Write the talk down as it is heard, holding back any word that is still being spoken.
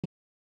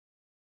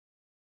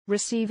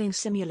Receiving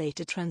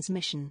simulator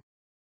transmission.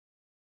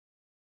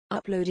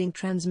 Uploading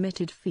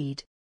transmitted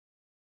feed.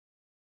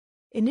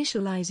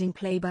 Initializing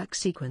playback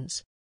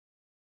sequence.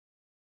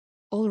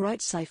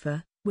 Alright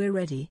Seipher, we're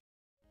ready.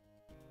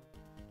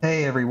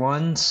 Hey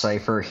everyone,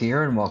 Seipher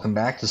here, and welcome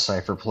back to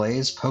Seipher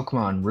Plays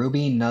Pokemon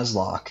Ruby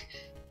Nuzlocke.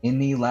 In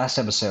the last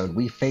episode,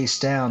 we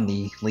faced down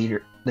the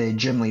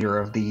gym leader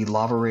of the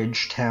Lava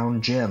Ridge Town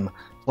Gym,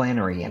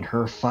 Flannery, and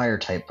her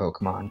Fire-type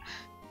Pokemon,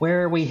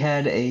 where we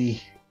had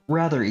a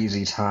rather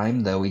easy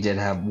time, though we did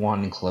have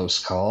one close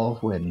call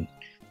when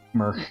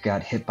Merc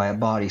got hit by a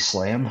body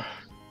slam.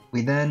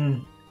 We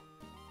then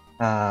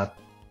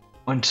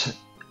went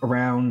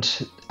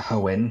around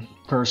Hoenn,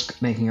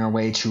 first making our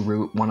way to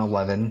Route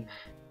 111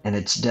 and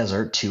its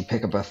desert to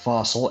pick up a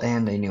fossil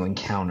and a new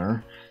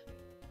encounter.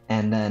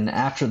 And then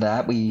after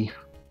that, we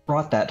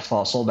brought that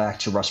fossil back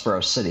to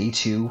Rustboro City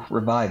to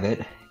revive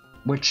it,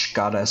 which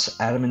got us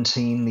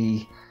Adamantine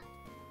the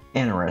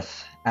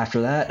Anorith.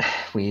 After that,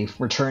 we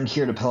returned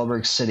here to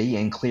Petalburg City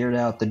and cleared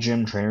out the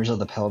gym trainers of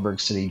the Petalburg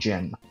City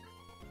Gym.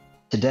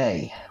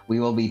 Today, we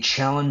will be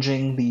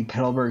challenging the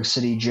Petalburg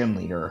City Gym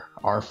Leader,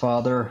 our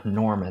father,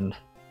 Norman.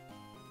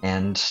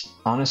 And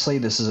honestly,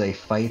 this is a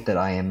fight that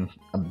I am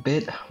a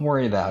bit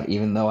worried about,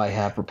 even though I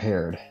have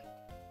prepared.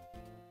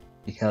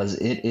 Because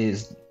it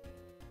is,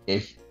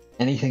 if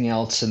anything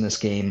else in this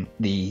game,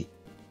 the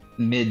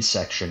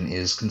midsection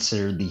is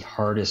considered the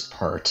hardest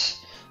part.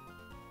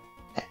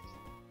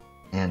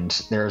 And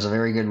there's a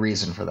very good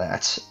reason for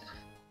that.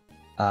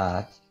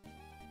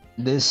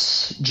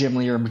 This gym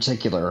leader in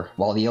particular,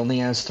 while he only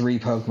has 3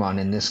 Pokemon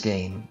in this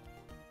game,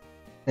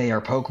 they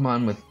are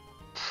Pokemon with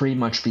pretty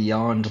much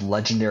beyond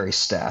legendary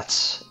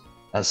stats.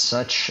 As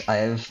such, I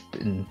have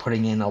been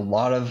putting in a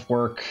lot of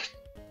work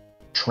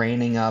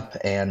training up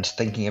and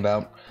thinking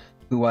about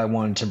who I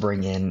wanted to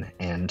bring in,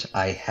 and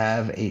I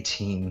have a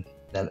team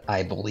that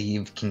I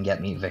believe can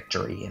get me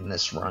victory in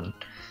this run.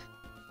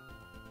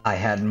 I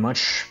had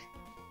much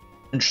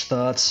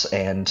thoughts,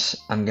 and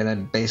I'm gonna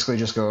basically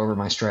just go over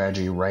my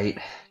strategy right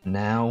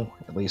now,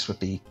 at least with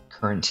the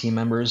current team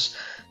members.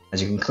 As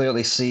you can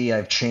clearly see,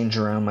 I've changed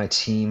around my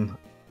team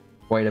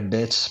quite a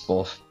bit,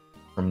 both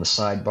from the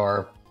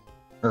sidebar,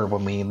 or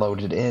when we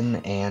loaded in,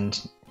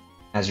 and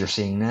as you're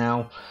seeing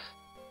now.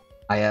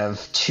 I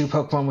have 2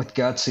 Pokemon with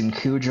Guts in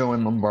Cujo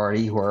and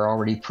Lombardi, who are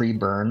already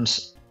pre-burned,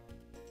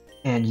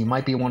 and you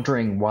might be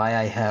wondering why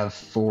I have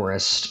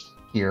Forest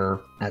here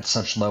at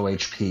such low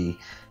HP.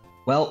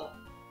 Well,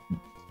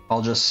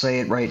 I'll just say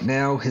it right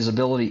now, his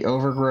ability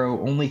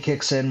Overgrow only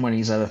kicks in when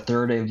he's at a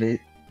third of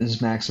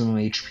his maximum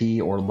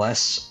HP or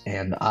less,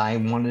 and I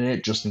wanted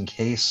it just in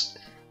case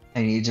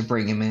I need to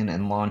bring him in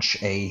and launch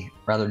a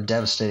rather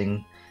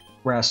devastating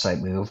Grass-type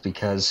move,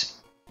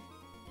 because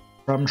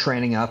from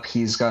training up,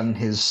 he's gotten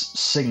his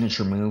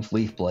signature move,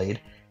 Leaf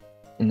Blade.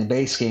 In the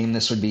base game,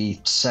 this would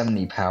be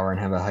 70 power and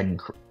have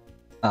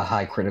a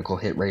high critical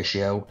hit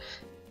ratio.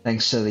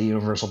 Thanks to the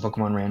Universal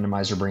Pokemon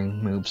Randomizer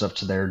bringing moves up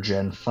to their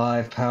Gen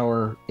 5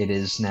 power, it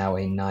is now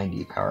a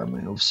 90 power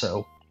move,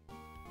 so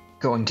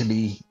going to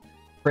be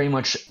pretty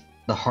much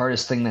the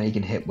hardest thing that he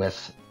can hit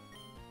with,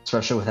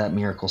 especially with that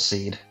Miracle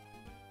Seed.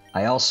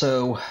 I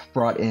also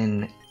brought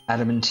in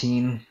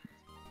Adamantine,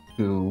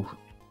 who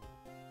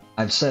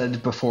I've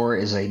said before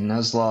is a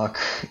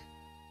Nuzlocke,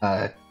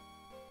 well,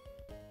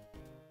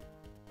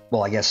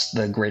 I guess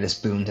the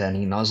greatest boon to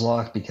any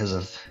Nuzlocke because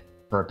of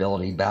her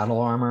ability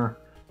Battle Armor.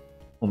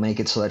 Will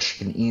make it so that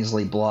she can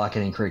easily block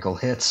any critical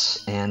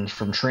hits, and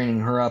from training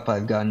her up,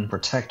 I've gotten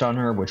Protect on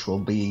her, which will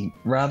be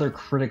rather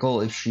critical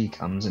if she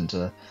comes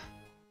into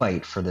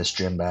fight for this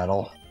gym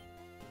battle.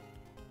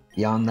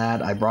 Beyond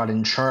that, I brought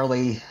in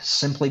Charlie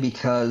simply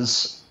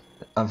because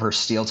of her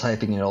Steel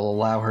typing. It'll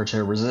allow her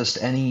to resist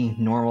any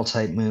normal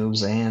type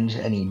moves and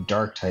any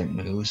dark type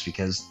moves,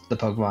 because the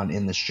Pokemon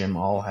in this gym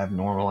all have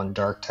normal and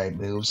dark type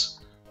moves.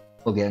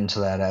 We'll get into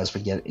that as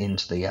we get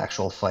into the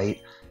actual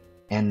fight.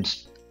 And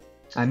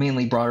I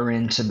mainly brought her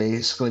in to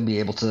basically be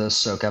able to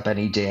soak up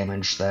any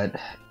damage that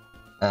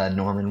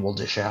Norman will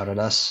dish out at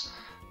us.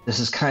 This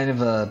is kind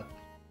of a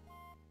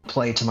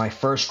play to my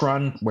first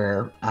run,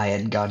 where I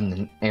had gotten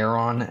an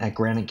Aeron at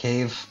Granite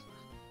Cave,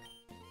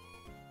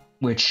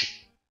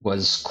 which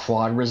was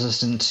quad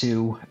resistant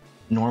to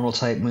normal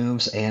type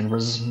moves and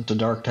resistant to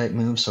dark type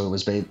moves, so it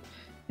was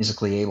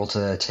basically able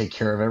to take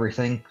care of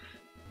everything.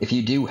 If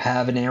you do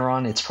have an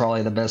Aeron, it's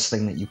probably the best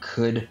thing that you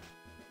could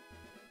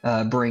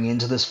bring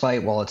into this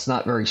fight. While it's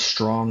not very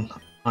strong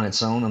on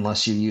its own,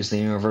 unless you use the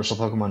Universal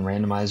Pokemon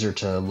Randomizer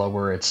to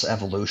lower its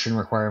evolution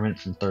requirement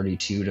from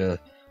 32 to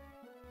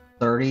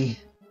 30,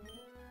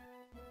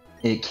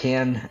 it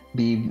can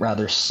be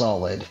rather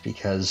solid,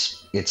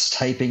 because its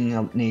typing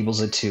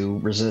enables it to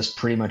resist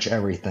pretty much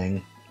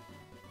everything,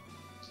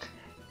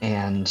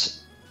 and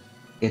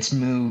its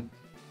move,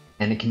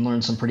 and it can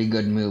learn some pretty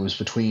good moves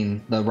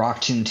between the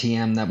Rock Tomb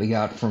TM that we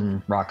got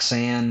from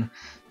Roxanne,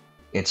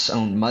 its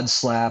own Mud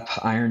Slap,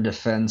 Iron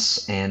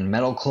Defense, and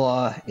Metal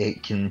Claw.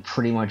 It can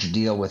pretty much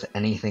deal with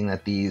anything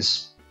that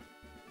these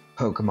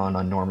Pokemon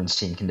on Norman's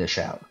team can dish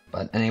out.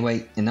 But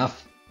anyway,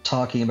 enough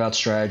talking about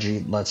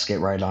strategy, let's get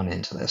right on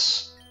into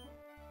this.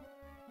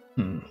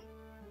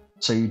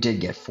 So you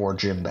did get 4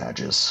 gym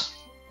badges.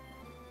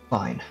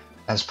 Fine.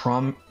 As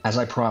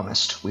I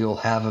promised, we will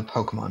have a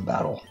Pokemon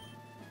battle.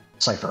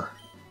 Seipher,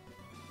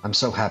 I'm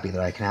so happy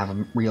that I can have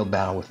a real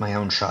battle with my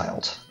own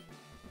child.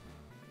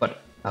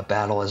 But a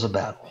battle is a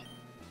battle.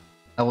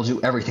 I will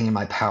do everything in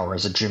my power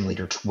as a gym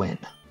leader to win.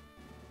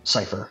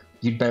 Seipher,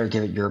 you'd better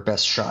give it your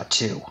best shot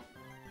too.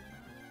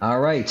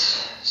 Alright,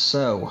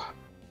 so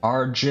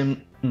our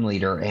gym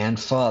leader and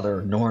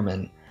father,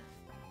 Norman,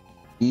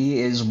 he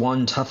is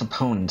one tough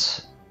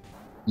opponent.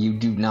 You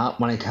do not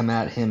want to come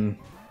at him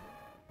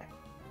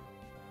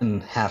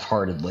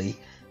half-heartedly,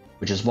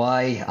 which is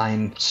why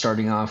I'm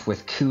starting off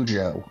with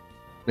Cujo.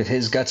 With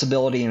his Guts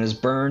ability and his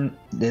Burn,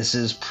 this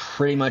is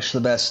pretty much the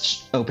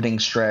best opening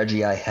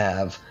strategy I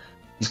have.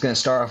 He's going to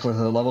start off with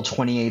a level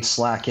 28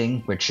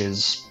 Slacking, which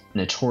is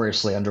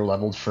notoriously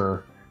underleveled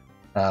for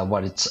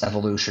what its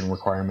evolution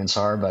requirements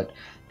are, but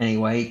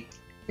anyway,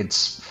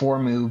 its 4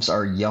 moves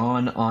are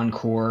Yawn,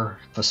 Encore,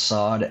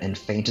 Facade, and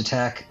Feint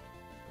Attack.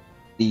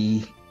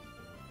 The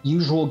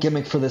usual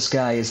gimmick for this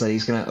guy is that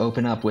he's going to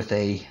open up with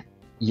a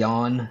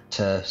Yawn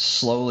to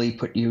slowly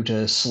put you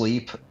to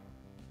sleep,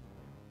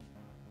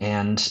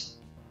 and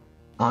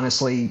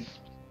honestly,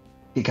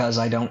 because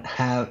I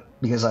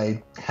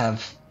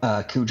have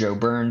Cujo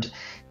burned,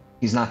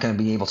 he's not going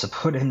to be able to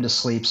put him to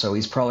sleep, so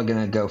he's probably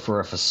going to go for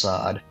a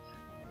Facade.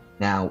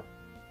 Now,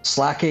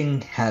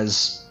 Slacking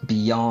has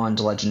beyond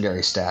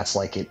legendary stats,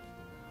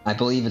 I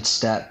believe its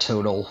stat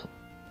total,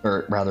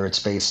 or rather its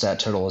base stat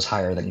total is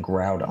higher than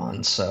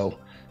Groudon, so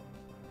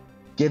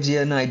gives you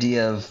an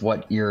idea of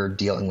what you're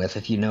dealing with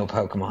if you know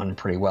Pokemon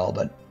pretty well,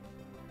 but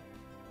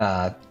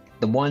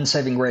the one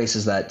saving grace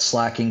is that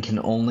Slacking can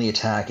only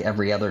attack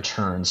every other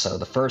turn, so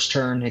the first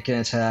turn it can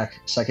attack,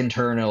 second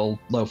turn it'll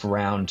loaf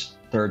around,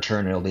 third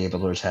turn it'll be able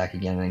to attack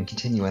again, and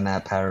continue in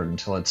that pattern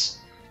until it's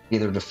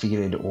either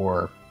defeated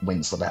or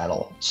wins the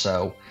battle.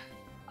 So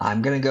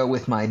I'm gonna go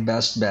with my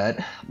best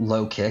bet,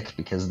 Low Kick,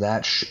 because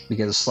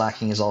because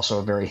Slacking is also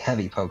a very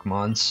heavy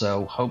Pokemon,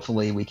 so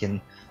hopefully we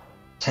can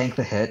tank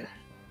the hit.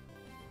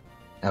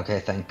 Okay,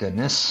 thank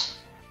goodness.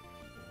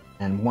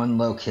 And 1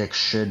 Low Kick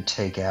should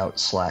take out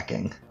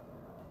Slacking.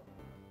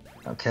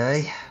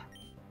 Okay,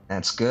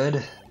 that's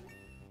good.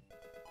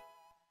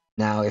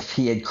 Now, if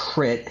he had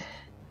crit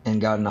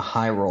and gotten a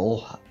high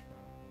roll,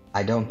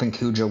 I don't think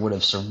Cujo would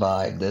have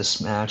survived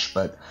this match,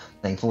 but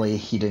thankfully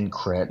he didn't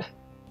crit.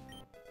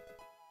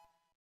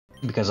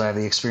 Because I have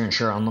the experience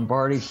share on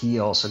Lombardi, he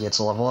also gets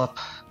a level up.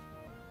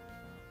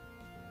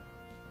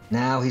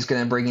 Now he's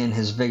going to bring in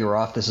his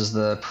Vigoroth. This is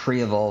the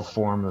pre-evolved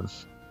form of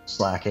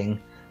Slacking.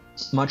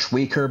 It's much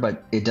weaker,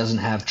 but it doesn't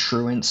have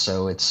Truant,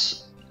 so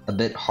it's a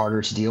bit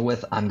harder to deal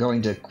with. I'm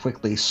going to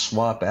quickly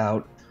swap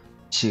out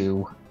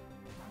to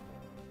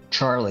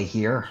Charlie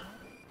here.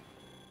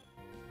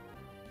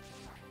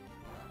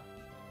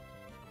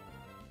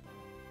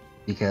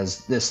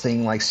 Because this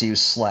thing likes to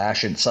use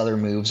Slash, its other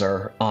moves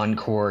are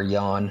Encore,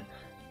 Yawn,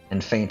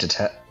 and Feint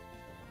Attack.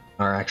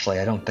 Or actually,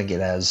 I don't think it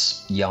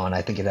has Yawn,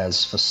 I think it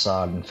has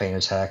Facade and Feint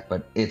Attack,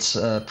 but it's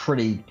a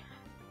pretty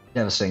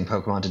devastating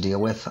Pokemon to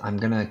deal with. I'm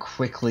gonna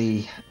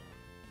quickly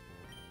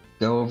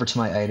go over to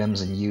my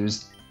items and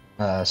use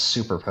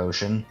Super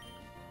Potion.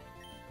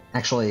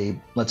 Actually,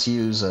 let's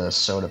use a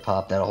Soda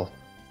Pop, that'll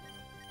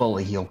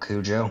fully heal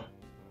Cujo.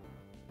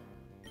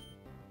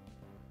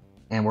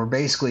 And we're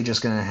basically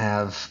just gonna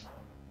have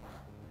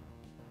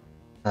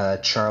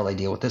Charlie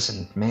deal with this,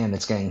 and man,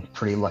 it's getting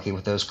pretty lucky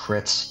with those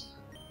crits.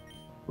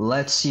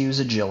 Let's use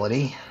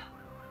Agility,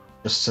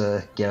 just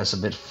to get us a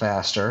bit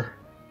faster.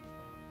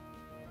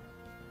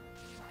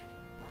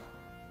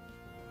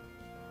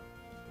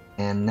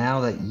 And now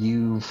that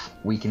you've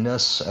weakened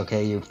us,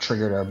 okay, you've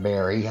triggered our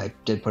berry. I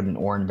did put an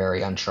Oran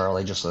Berry on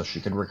Charlie just so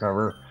she could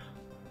recover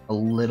a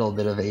little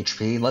bit of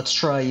HP. Let's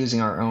try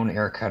using our own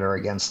Air Cutter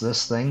against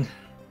this thing.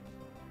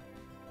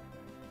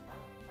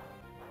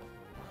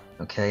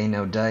 Okay,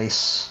 no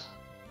dice.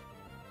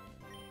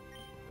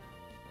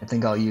 I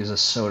think I'll use a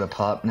Soda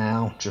Pop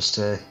now, just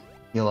to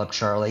heal up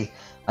Charlie.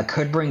 I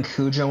could bring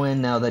Cujo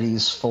in now that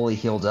he's fully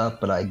healed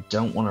up, but I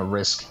don't want to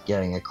risk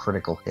getting a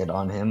critical hit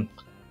on him.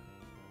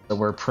 So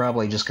we're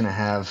probably just going to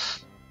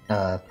have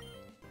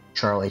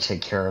Charlie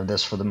take care of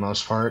this for the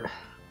most part.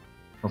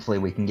 Hopefully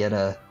we can get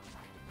a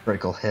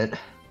critical hit.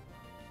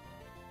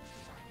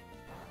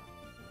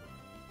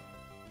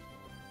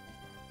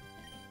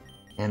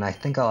 And I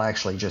think I'll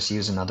actually just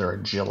use another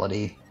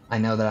Agility. I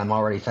know that I'm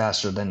already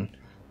faster than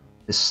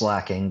this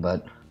Slacking,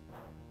 but...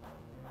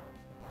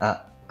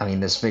 I mean,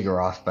 this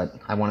Vigoroth, but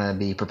I want to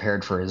be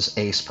prepared for his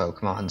Ace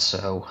Pokemon,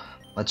 so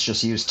let's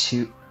just use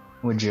 2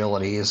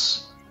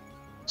 Agilities.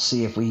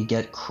 See if we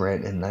get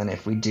crit, and then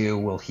if we do,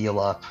 we'll heal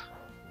up.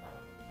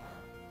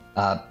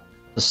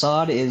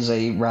 Facade is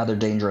a rather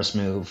dangerous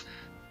move.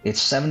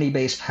 It's 70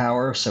 base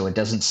power, so it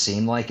doesn't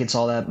seem like it's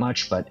all that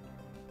much, but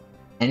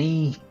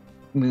any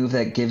move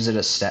that gives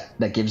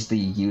gives the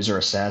user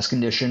a status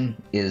condition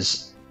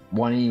is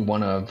one you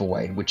want to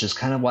avoid, which is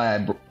kind of why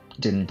I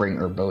didn't bring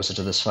Urbosa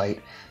to this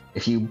fight.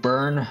 If you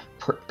burn,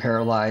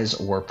 paralyze,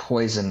 or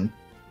poison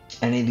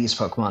any of these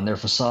Pokemon, their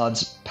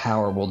Facade's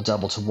power will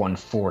double to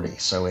 140,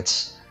 so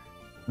it's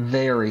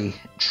very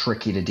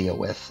tricky to deal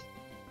with.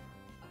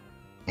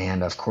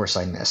 And of course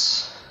I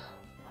miss.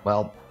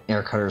 Well,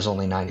 Air Cutter is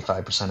only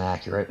 95%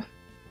 accurate.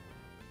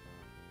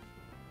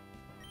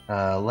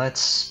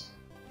 Let's...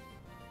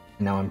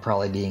 I know I'm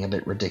probably being a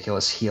bit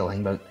ridiculous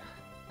healing, but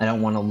I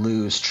don't want to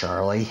lose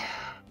Charlie.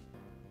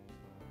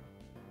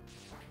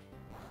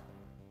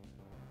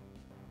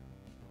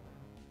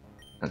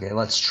 Okay,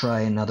 let's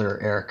try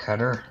another Air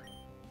Cutter.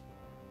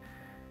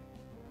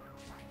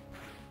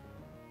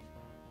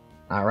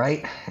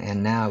 Alright,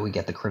 and now we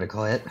get the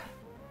critical hit.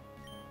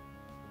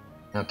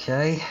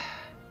 Okay.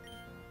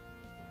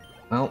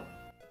 Well,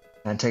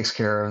 that takes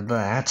care of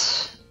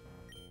that.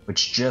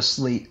 Which just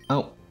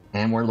oh,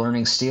 and we're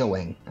learning Steel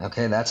Wing.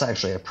 Okay, that's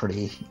actually a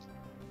pretty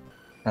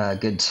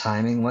good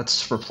timing.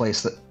 Let's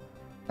replace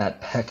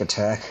that Peck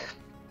attack.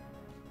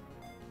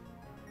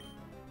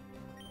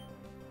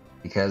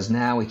 Because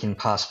now we can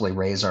possibly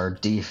raise our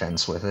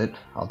defense with it,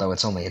 although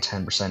it's only a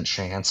 10%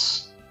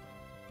 chance.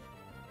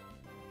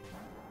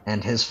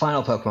 And his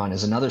final Pokemon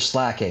is another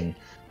Slacking.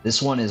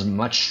 This one is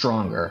much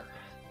stronger.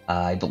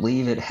 I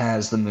believe it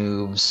has the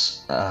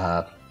moves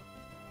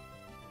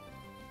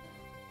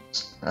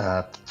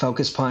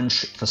Focus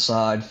Punch,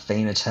 Facade,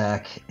 Feint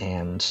Attack,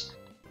 and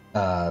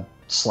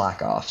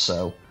Slack Off.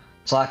 So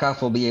Slack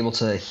Off will be able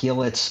to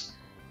heal it.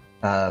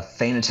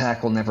 Feint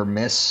Attack will never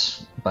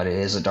miss, but it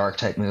is a Dark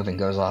type move and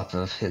goes off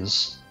of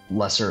his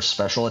lesser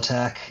special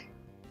attack.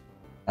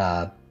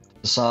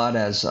 Facade,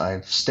 as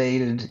I've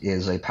stated,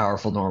 is a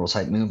powerful normal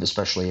type move,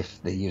 especially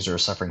if the user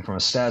is suffering from a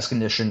status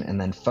condition.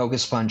 And then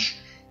Focus Punch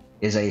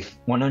is a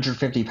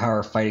 150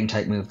 power fighting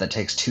type move that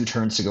takes 2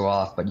 turns to go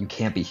off, but you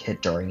can't be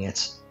hit during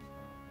it.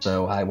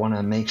 So I want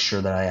to make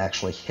sure that I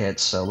actually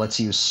hit, so let's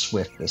use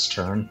Swift this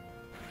turn.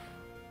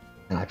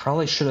 And I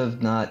probably should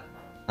have not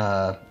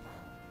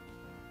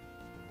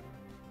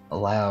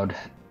allowed...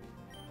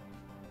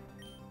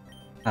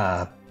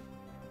 I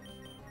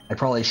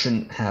probably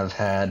shouldn't have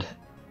had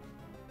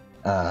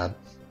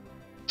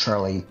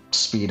Charlie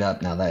speed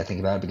up now that I think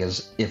about it,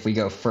 because if we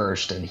go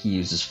first and he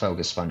uses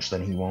Focus Punch,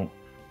 then he won't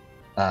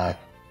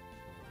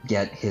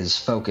get his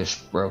focus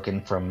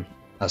broken from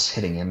us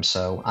hitting him.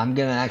 So I'm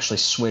gonna actually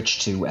switch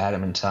to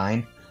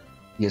Adamantine,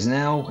 because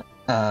now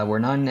we're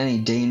not in any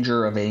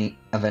danger of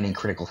any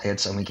critical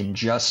hits, and we can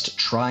just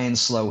try and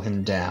slow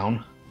him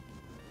down.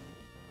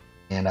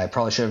 And I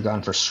probably should have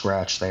gone for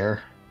Scratch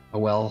there. Oh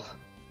well.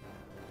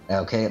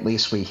 Okay, at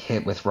least we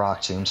hit with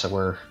Rock Tomb, so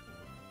we're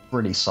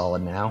pretty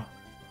solid now.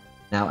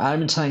 Now,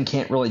 Adamantine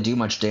can't really do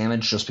much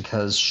damage just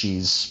because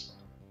she's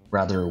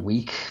rather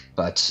weak,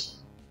 but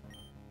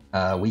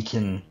we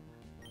can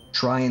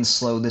try and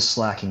slow this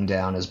Slacking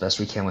down as best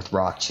we can with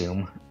Rock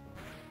Tomb.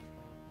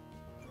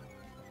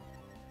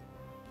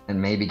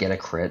 And maybe get a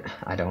crit,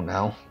 I don't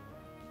know.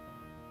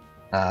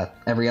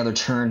 Every other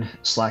turn,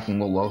 Slacking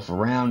will loaf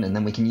around, and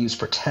then we can use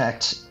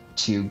Protect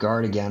to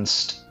guard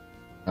against...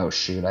 Oh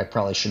shoot, I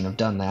probably shouldn't have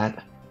done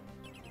that.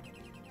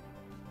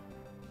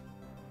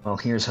 Well,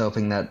 here's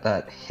hoping that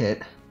that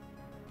hit.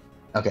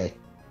 Okay.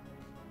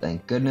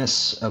 Thank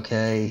goodness.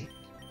 Okay.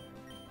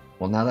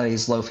 Well, now that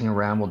he's loafing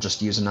around, we'll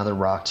just use another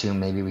Rock Tomb.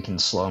 Maybe we can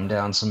slow him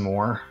down some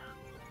more.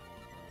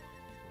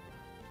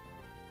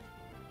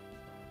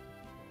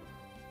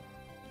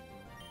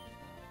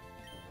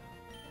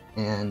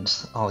 And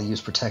I'll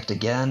use Protect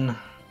again.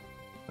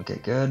 Okay,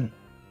 good.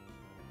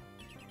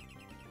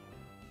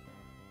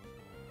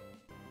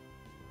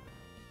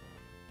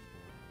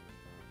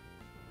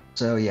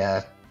 So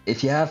yeah,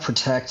 if you have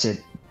Protect,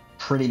 it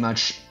pretty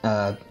much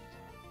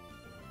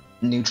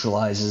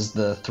neutralizes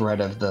the threat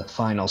of the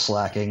final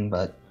Slacking,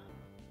 but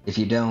if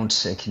you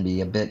don't, it can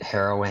be a bit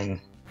harrowing.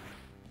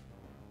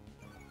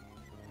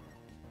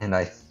 And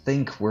I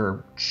think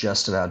we're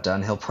just about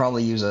done. He'll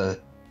probably use a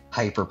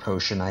Hyper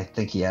Potion. I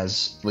think he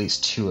has at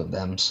least 2 of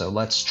them, so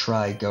let's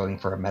try going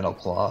for a Metal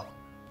Claw.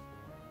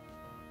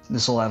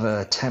 This will have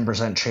a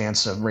 10%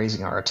 chance of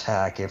raising our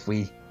attack if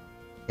we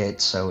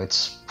hit, so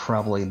it's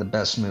probably the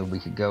best move we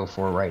could go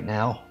for right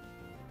now.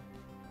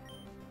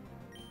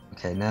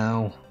 Okay,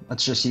 now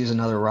let's just use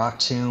another Rock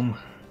Tomb.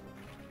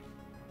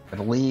 I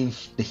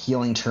believe the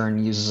healing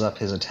turn uses up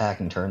his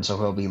attacking turn, so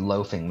he'll be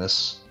loafing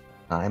this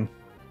time.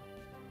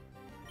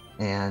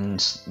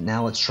 And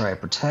now let's try a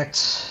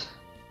Protect.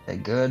 Okay,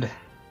 good.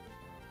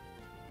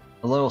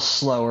 A little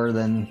slower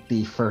than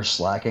the first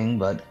Slacking,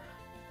 but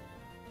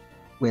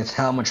with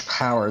how much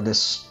power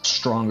this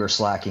stronger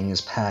Slacking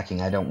is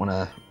packing, I don't want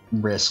to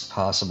risk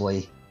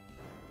possibly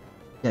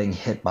getting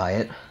hit by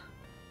it.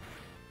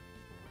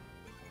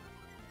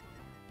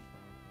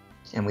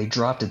 And we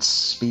dropped its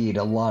speed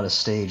a lot of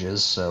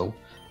stages, so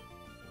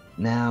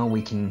now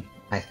we can,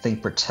 I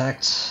think,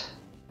 Protect,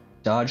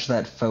 dodge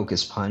that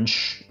Focus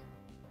Punch,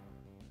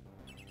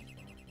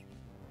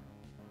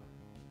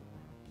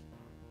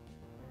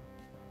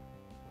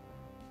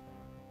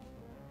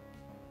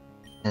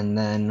 and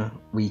then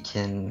we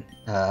can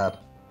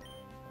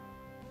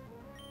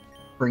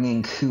bring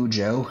in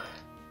Cujo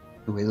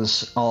who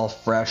is all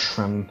fresh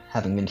from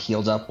having been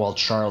healed up while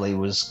Charlie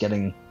was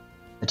getting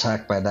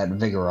attacked by that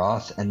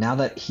Vigoroth, and now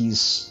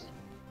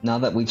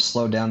that we've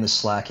slowed down the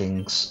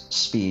slacking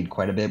speed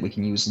quite a bit, we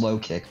can use low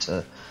kick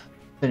to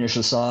finish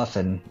this off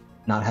and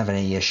not have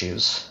any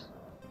issues.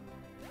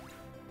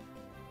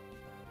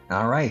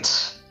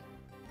 Alright.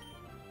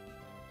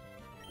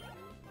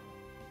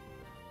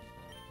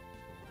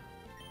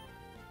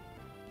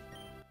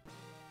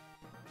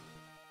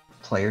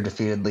 Player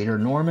defeated leader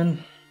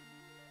Norman.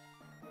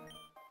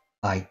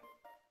 I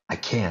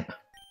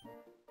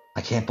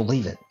can't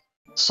believe it.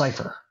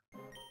 Seipher.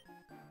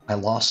 I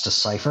lost to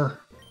Seipher?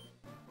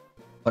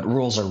 But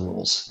rules are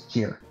rules.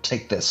 Here,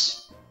 take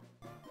this.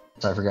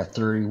 Seipher got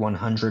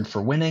 3,100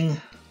 for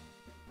winning.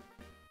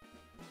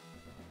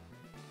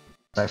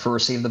 Seipher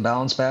received the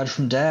balance badge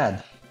from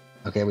Dad.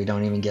 Okay, we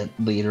don't even get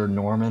leader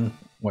Norman.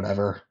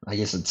 Whatever. I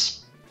guess it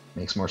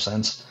makes more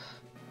sense.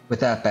 With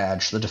that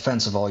badge, the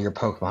defense of all your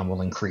Pokemon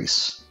will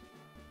increase.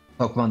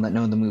 Pokemon that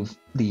know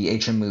the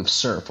HM move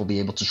Surf will be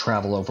able to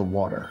travel over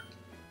water.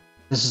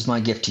 This is my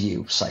gift to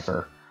you,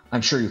 Seipher.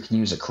 I'm sure you can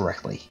use it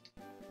correctly.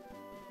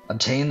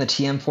 Obtain the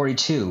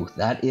TM42.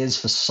 That is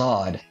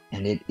Facade,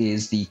 and it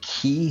is the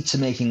key to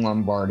making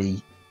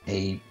Lombardy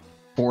a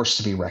force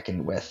to be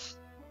reckoned with.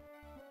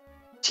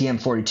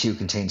 TM42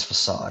 contains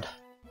Facade.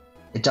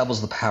 It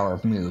doubles the power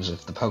of moves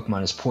if the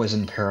Pokemon is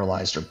poisoned,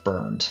 paralyzed, or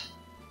burned.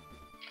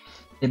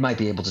 It might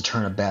be able to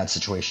turn a bad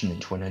situation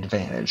into an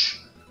advantage.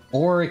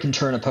 Or it can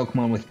turn a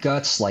Pokemon with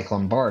Guts, like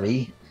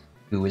Lombardy,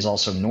 who is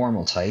also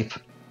Normal type,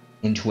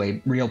 into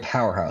a real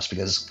powerhouse,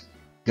 because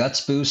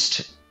Guts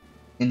boost,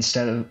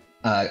 instead of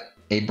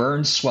a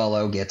burned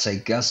Swallow gets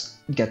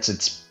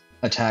its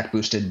attack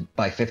boosted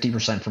by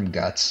 50% from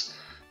Guts.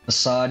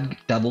 Facade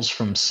doubles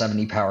from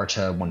 70 power to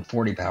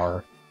 140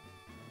 power.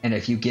 And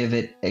if you give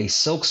it a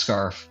Silk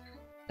Scarf,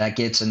 that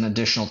gets an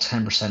additional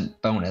 10%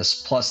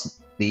 bonus,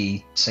 plus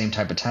the same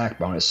type attack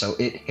bonus, so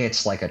it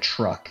hits like a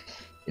truck.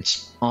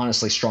 It's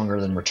honestly stronger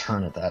than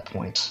Return at that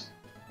point.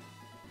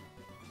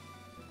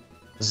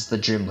 This is the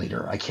gym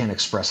leader. I can't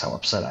express how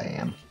upset I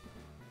am.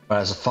 But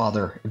as a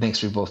father, it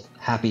makes me both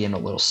happy and a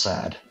little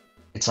sad.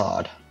 It's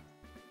odd.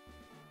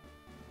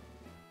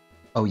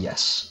 Oh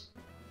yes.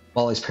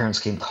 Wally's parents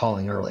came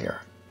calling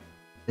earlier.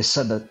 They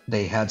said that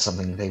they had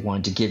something they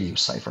wanted to give you,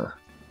 Seipher.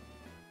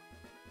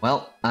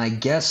 Well, I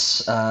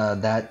guess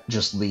that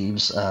just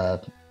leaves...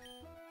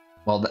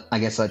 well, I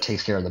guess that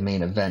takes care of the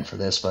main event for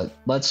this, but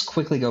let's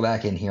quickly go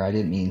back in here. I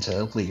didn't mean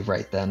to leave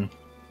right then.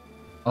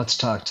 Let's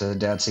talk to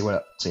Dad, see what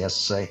else he has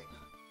to say.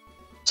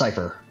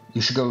 Seipher,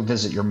 you should go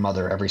visit your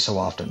mother every so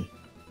often.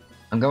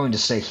 I'm going to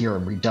stay here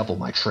and redouble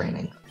my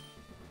training.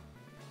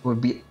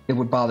 It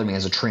would bother me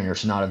as a trainer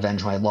to not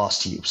avenge my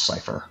loss to you,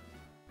 Seipher.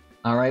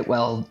 Alright,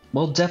 well,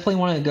 we'll definitely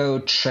want to go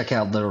check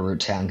out Little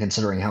Root Town,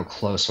 considering how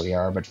close we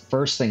are, but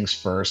first things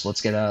first,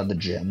 let's get out of the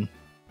gym.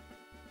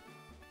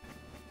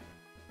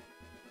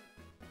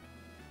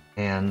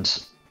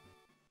 And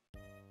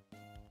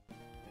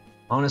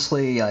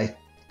honestly, I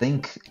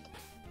think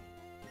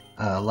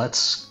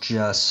let's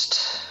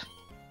just,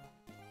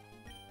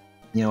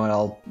 you know what,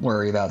 I'll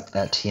worry about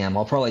that TM.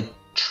 I'll probably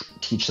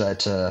teach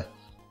that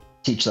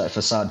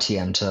Facade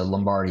TM to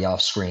Lombardy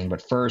off screen,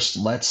 but first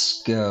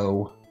let's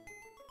go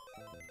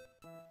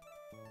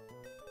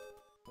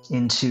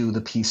into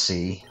the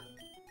PC.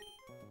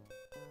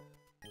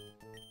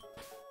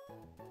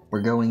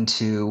 We're going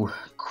to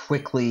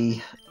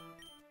quickly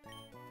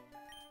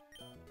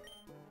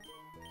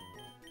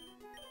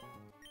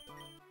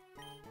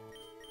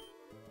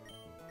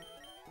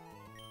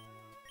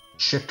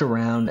shift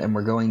around, and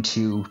we're going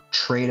to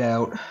trade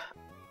out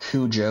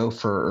Cujo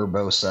for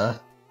Urbosa.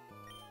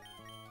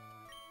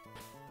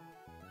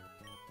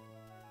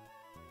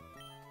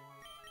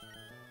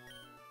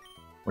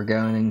 We're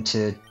going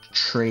to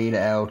trade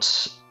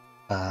out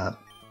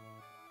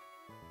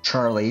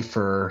Charlie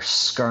for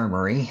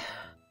Skarmory.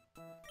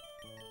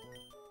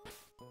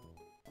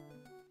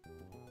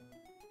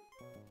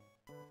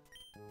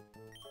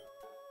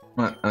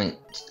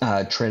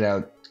 Trade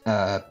out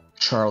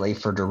Charlie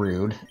for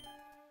Darude.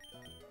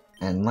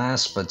 And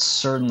last but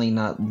certainly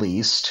not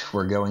least,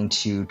 we're going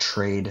to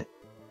trade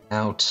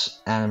out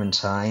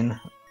Adamantine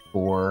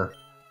for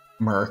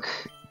Merc,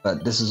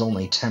 but this is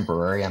only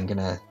temporary. I'm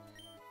gonna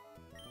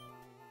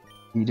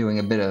be doing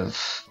a bit of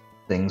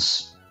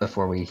things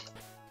before we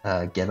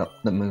get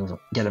a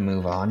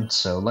move on.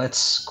 So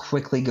let's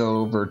quickly go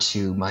over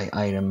to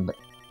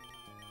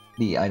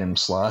the item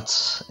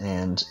slots,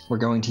 and we're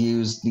going to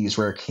use these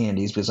rare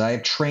candies because I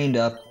have trained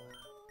up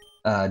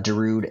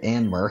Darude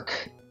and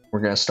Merc. We're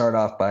going to start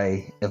off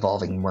by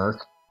evolving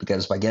Merc,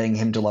 because by getting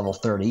him to level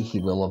 30, he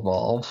will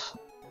evolve.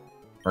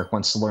 Merc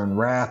wants to learn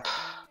Rap.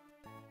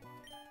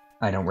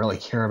 I don't really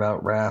care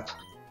about Rap.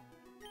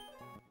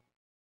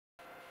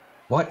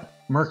 What?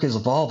 Merc is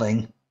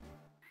evolving?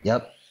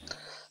 Yep.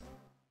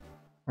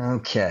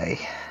 Okay.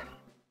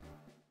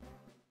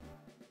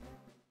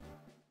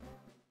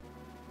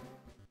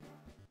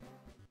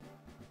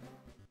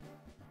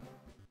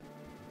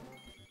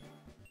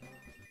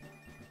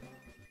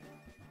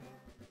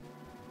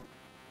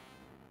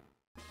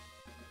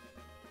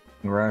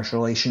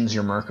 Congratulations,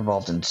 your Merc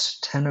evolved into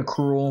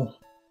Tentacruel.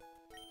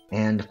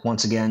 And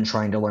once again,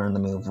 trying to learn the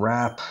move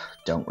Wrap.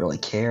 Don't really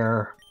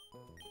care.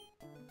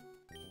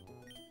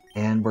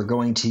 And we're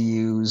going to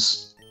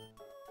use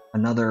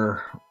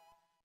another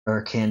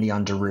Rare Candy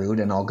on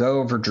Darude, and I'll go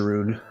over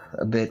Darude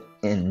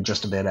in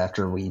just a bit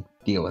after we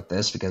deal with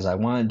this, because I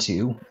wanted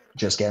to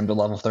just get him to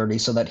level 30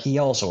 so that he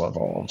also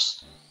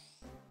evolves.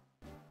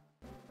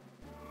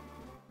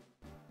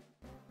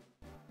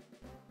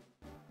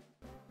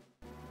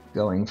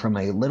 Going from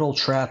a little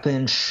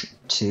Trapinch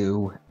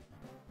to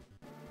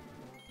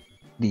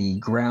the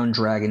Ground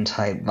Dragon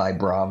type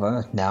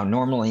Vibrava. Now,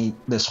 normally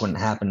this wouldn't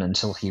happen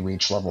until he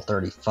reached level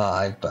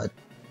 35, but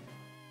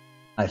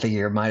I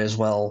figure might as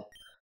well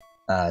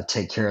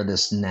take care of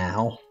this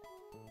now.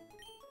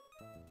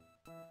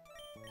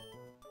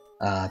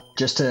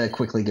 Just to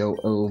quickly go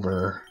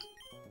over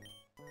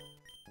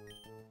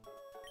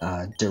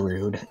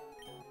Darude.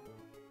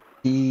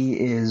 He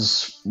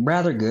is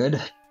rather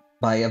good.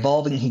 By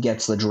evolving, he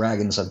gets the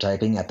Dragon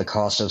subtyping at the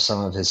cost of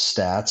some of his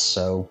stats,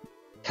 so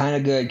kind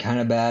of good, kind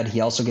of bad.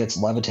 He also gets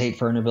Levitate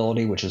for an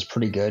ability, which is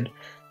pretty good.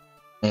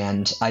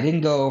 And I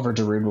didn't go over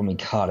Darude when we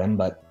caught him,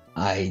 but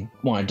I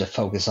wanted to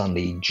focus on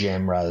the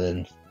gym rather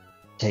than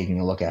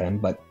taking a look at him.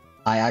 But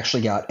I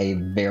actually got a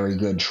very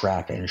good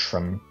Trapinch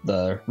from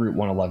the Route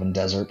 111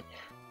 desert.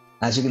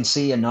 As you can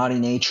see, a naughty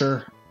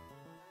nature,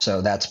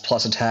 so that's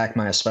plus attack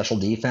minus special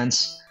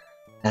defense.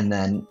 And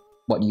then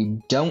what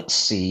you don't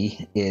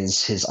see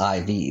is his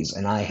IVs,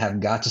 and I have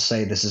got to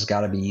say this has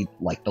got to be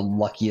like the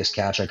luckiest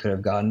catch I could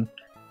have gotten.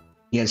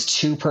 He has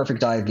 2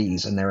 perfect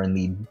IVs, and they're in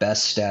the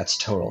best stats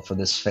total for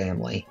this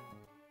family.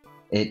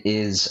 It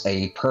is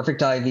a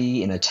perfect IV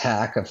in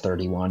attack of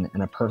 31,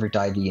 and a perfect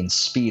IV in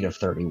speed of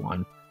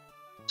 31.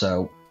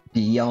 So,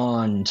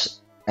 beyond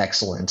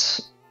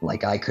excellent.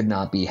 Like, I could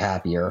not be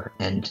happier.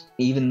 And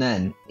even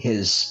then,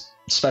 his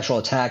special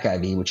attack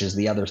IV, which is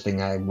the other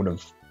thing I would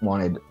have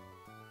wanted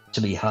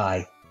to be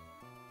high.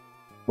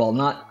 Well,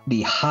 not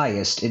the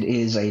highest, it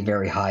is a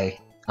very high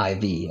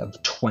IV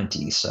of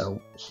 20, so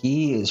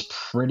he is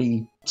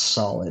pretty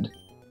solid.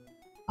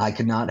 I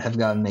could not have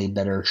gotten a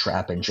better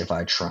Trapinch if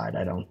I tried,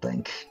 I don't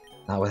think.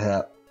 Not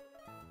without,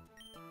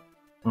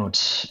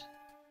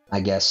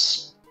 I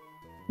guess,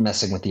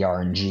 messing with the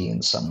RNG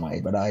in some way,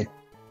 but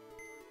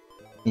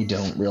you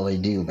don't really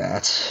do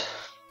that.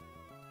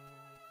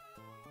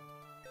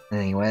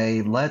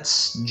 Anyway,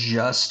 let's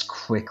just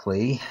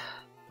quickly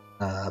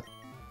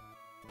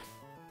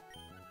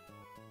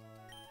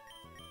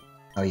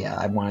oh yeah,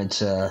 I wanted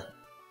to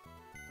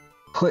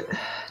put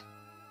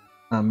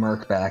a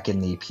Merc back in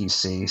the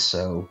PC,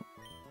 so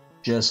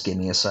just give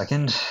me a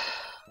second.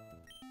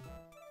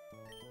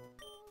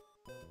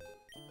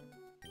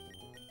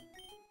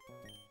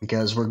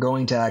 Because we're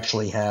going to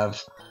actually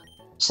have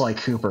Sly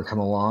Cooper come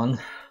along.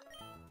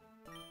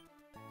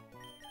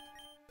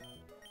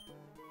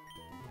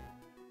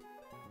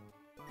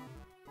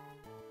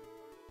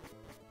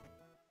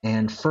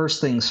 And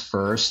first things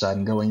first,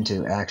 I'm going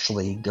to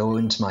actually go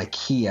into my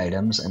key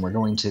items, and we're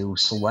going to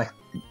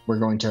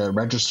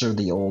register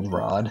the old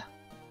rod.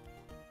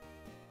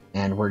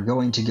 And we're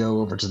going to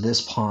go over to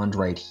this pond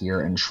right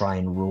here and try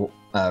and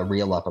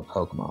reel up a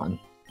Pokemon.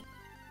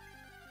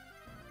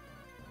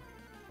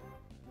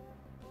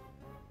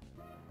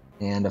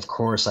 And of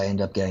course I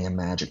end up getting a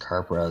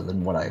Magikarp rather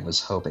than what I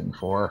was hoping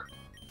for.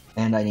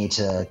 And I need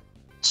to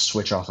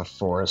switch off a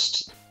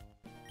forest.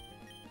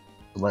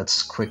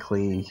 Let's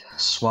quickly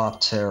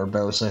swap to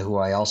Urbosa, who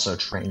I also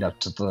trained up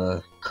to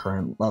the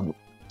current level,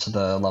 to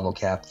the level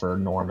cap for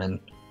Norman,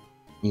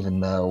 even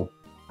though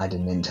I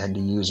didn't intend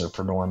to use her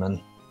for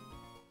Norman.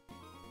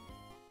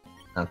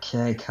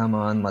 Okay, come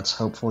on, let's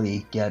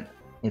hopefully get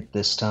it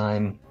this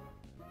time.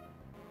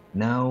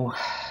 No.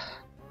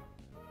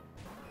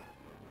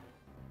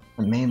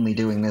 I'm mainly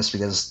doing this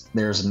because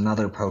there's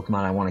another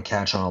Pokemon I want to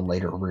catch on a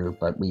later route,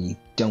 but we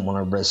don't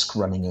want to risk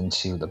running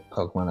into the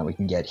Pokemon that we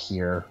can get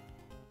here.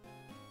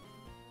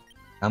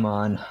 Come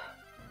on.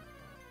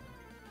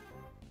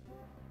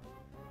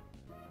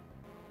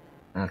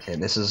 Okay,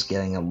 this is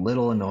getting a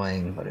little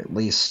annoying, but at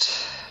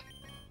least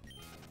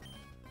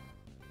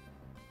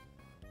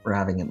we're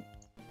having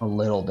a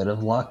little bit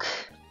of luck.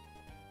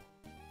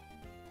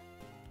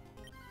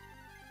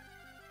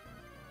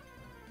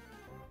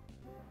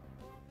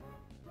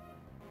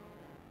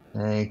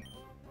 Okay,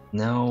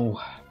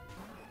 no.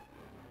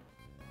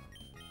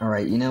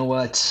 Alright, you know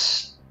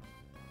what?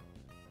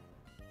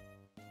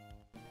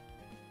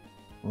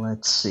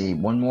 Let's see,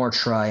 one more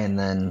try, and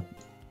then,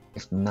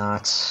 if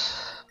not...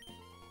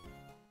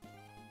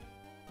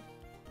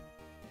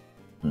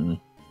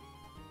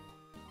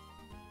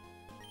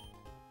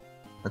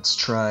 Let's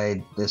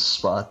try this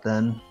spot,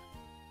 then.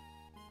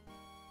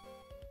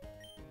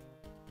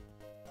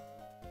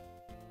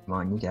 Come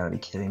on, you gotta be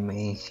kidding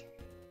me.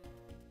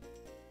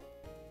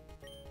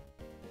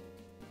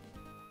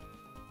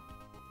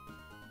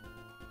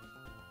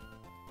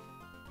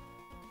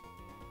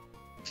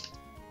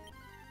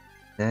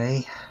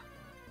 Okay.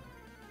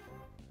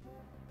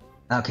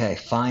 Okay,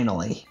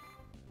 finally.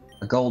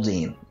 A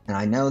Goldeen. And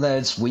I know that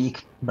it's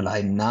weak, but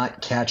I'm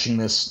not catching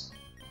this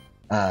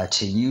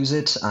to use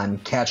it. I'm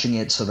catching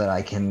it so that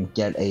I can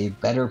get a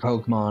better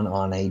Pokemon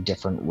on a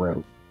different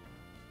route.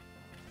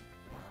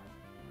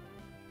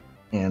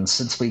 And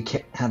since we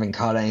haven't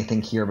caught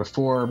anything here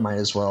before, might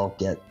as well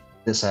get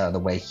this out of the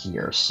way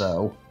here.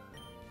 So,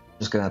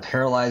 just gonna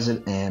paralyze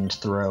it and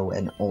throw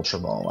an Ultra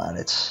Ball at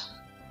it.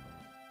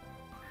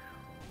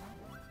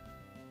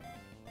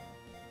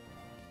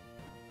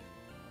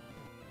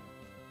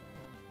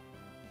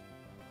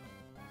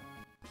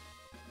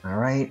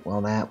 Alright,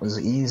 well that was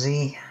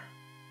easy.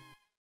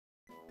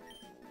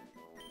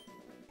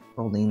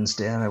 Goldeen's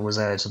dead. I was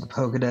added to the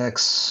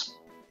Pokedex.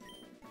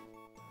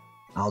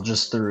 I'll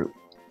just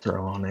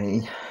throw on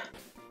a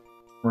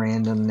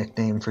random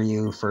nickname for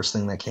you, first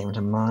thing that came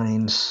to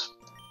mind.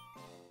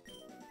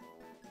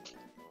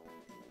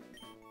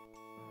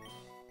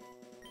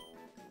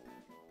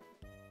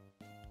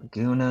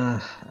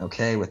 Laguna.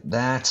 Okay, with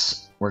that,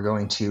 we're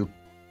going to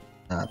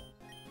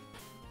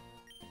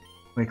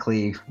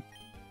quickly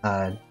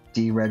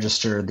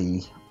deregister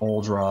the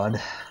Old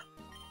Rod,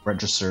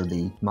 register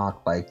the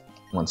Mach Bike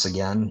once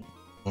again,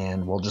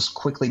 and we'll just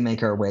quickly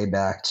make our way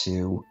back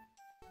to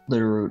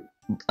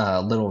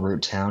Little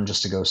Root Town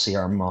just to go see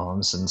our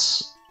mom,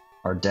 since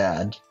our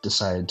dad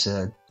decided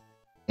to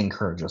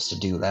encourage us to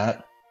do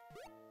that.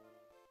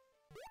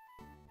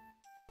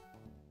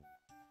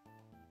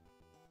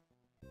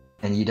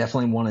 And you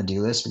definitely want to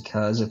do this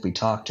because if we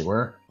talk to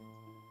her...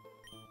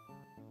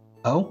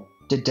 Oh?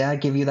 Did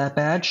Dad give you that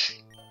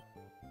badge?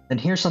 Then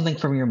here's something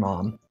from your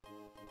mom.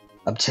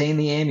 Obtain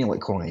the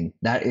amulet coin.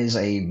 That is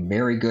a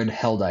very good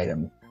held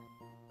item.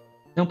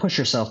 Don't push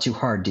yourself too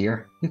hard,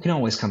 dear. You can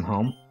always come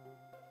home.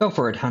 Go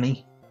for it,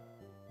 honey.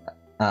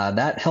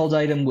 That held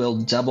item will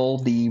double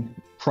the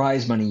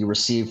prize money you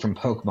receive from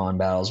Pokemon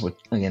battles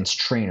against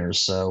trainers,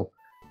 so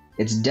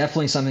it's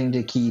definitely something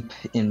to keep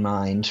in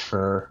mind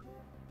for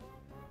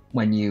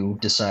when you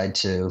decide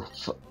to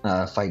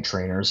fight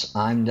trainers.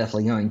 I'm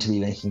definitely going to be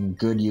making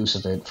good use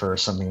of it for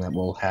something that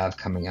we'll have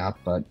coming up,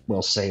 but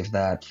we'll save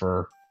that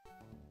for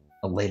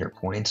a later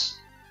point.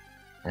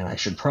 And I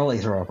should probably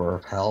throw up a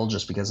repel,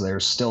 just because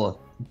there's still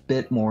a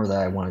bit more that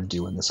I want to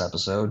do in this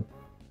episode.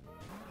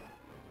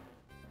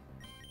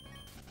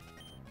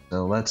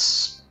 So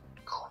let's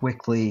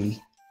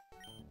quickly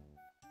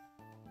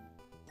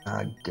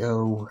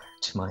go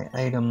to my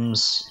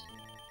items.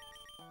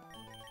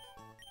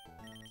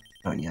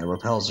 Oh yeah,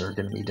 repels are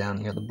going to be down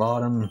here at the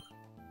bottom.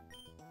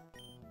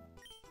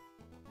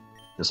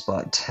 Just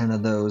bought 10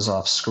 of those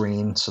off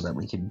screen so that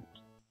we could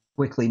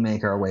quickly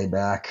make our way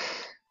back.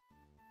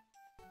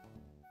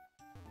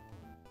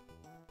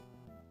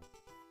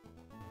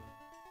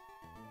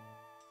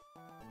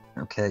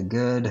 Okay,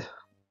 good.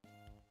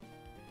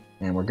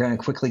 And we're going to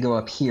quickly go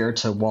up here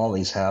to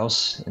Wally's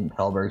house in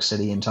Petalburg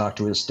City and talk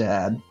to his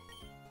dad.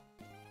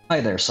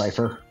 Hi there,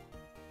 Seipher.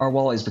 Our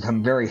Wally's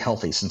become very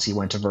healthy since he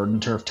went to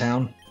Verdanturf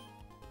Town.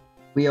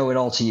 We owe it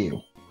all to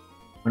you.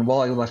 When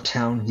Wally left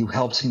town, you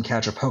helped him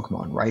catch a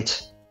Pokemon,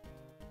 right?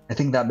 I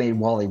think that made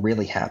Wally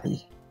really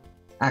happy.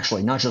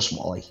 Actually, not just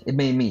Wally. It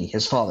made me,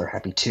 his father,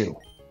 happy too.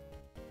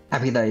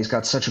 Happy that he's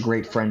got such a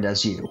great friend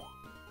as you.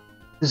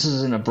 This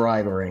isn't a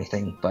bribe or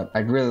anything, but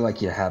I'd really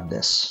like you to have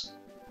this.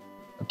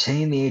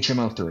 Obtain the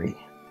HM03.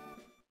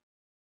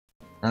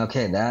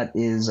 Okay, that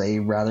is a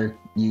rather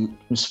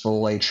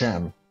useful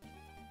HM.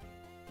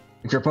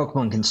 If your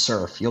Pokemon can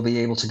surf, you'll be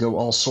able to go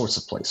all sorts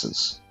of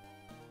places.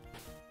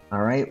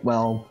 Alright,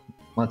 well,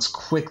 let's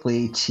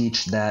quickly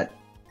teach that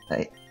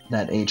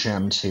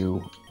HM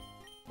to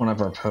one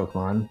of our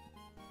Pokemon.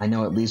 I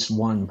know at least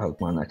one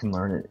Pokemon that can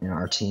learn it in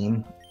our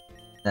team,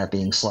 that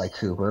being Sly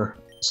Cooper.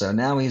 So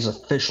now he's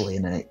officially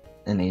an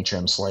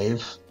HM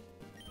slave.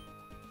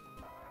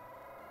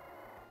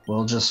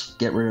 We'll just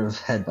get rid of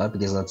Headbutt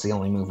because that's the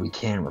only move we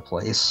can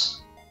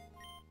replace.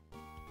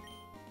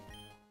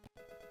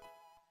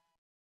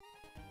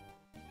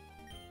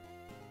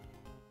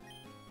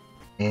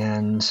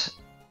 And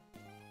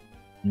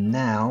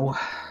now,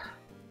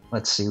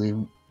 let's see,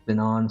 we've been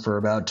on for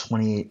about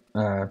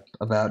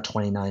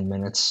 29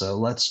 minutes, so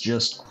let's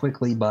just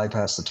quickly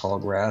bypass the tall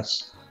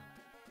grass.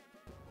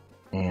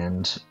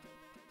 And,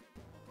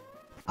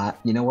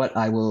 you know what,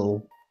 I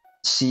will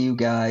see you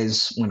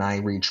guys when I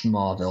reach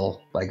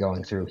Mauville by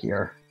going through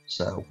here.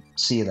 So,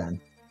 see you then.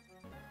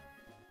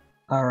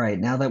 Alright,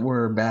 now that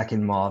we're back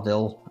in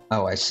Mauville,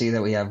 oh, I see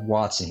that we have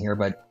Watson here,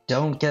 but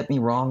don't get me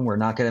wrong, we're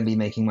not going to be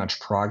making much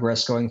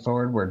progress going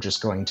forward. We're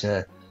just going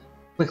to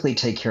quickly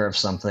take care of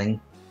something,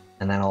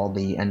 and then I'll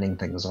be ending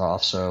things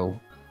off. So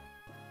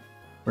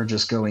we're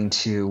just going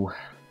to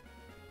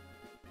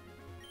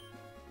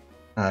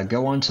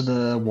go onto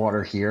the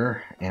water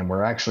here, and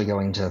we're actually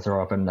going to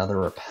throw up another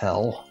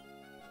repel.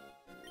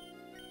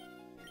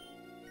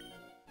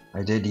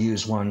 I did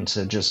use one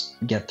to just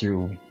get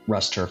through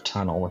Rust Turf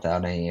Tunnel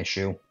without any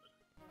issue.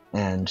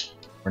 And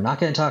we're not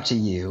going to talk to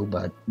you,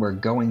 but we're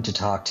going to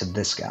talk to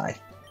this guy.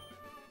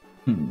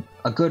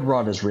 A good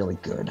rod is really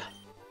good.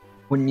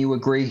 Wouldn't you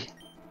agree?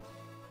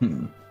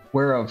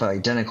 We're of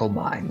identical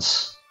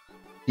minds.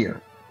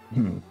 Here,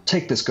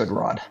 take this good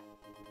rod.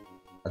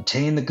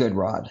 Obtain the good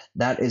rod.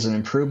 That is an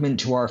improvement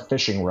to our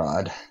fishing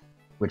rod,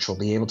 which will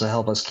be able to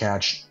help us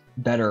catch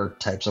better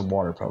types of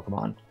water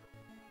Pokemon.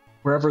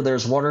 Wherever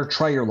there's water,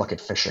 try your luck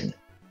at fishing.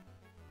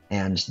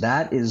 And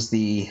that is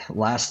the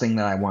last thing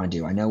that I want to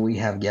do. I know we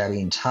have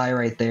Gabby and Ty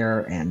right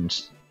there,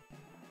 and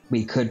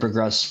we could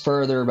progress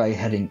further by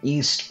heading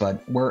east,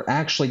 but we're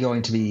actually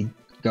going to be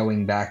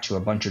going back to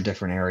a bunch of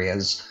different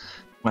areas.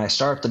 When I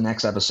start the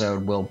next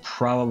episode, we'll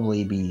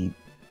probably be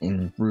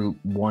in Route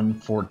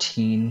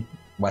 114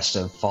 west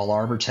of Fall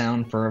Arbor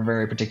Town for a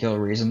very particular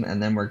reason,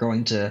 and then we're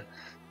going to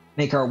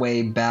make our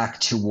way back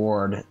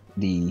toward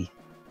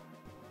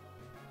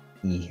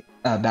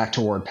back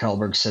toward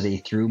Petalburg City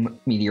through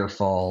Meteor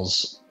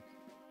Falls,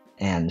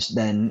 and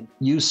then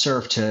use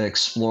Surf to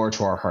explore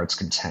to our heart's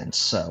content.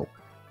 So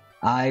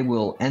I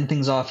will end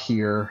things off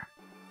here.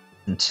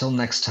 Until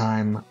next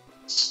time,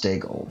 stay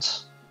gold.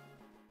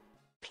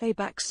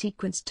 Playback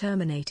sequence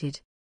terminated.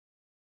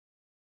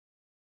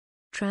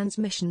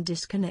 Transmission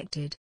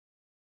disconnected.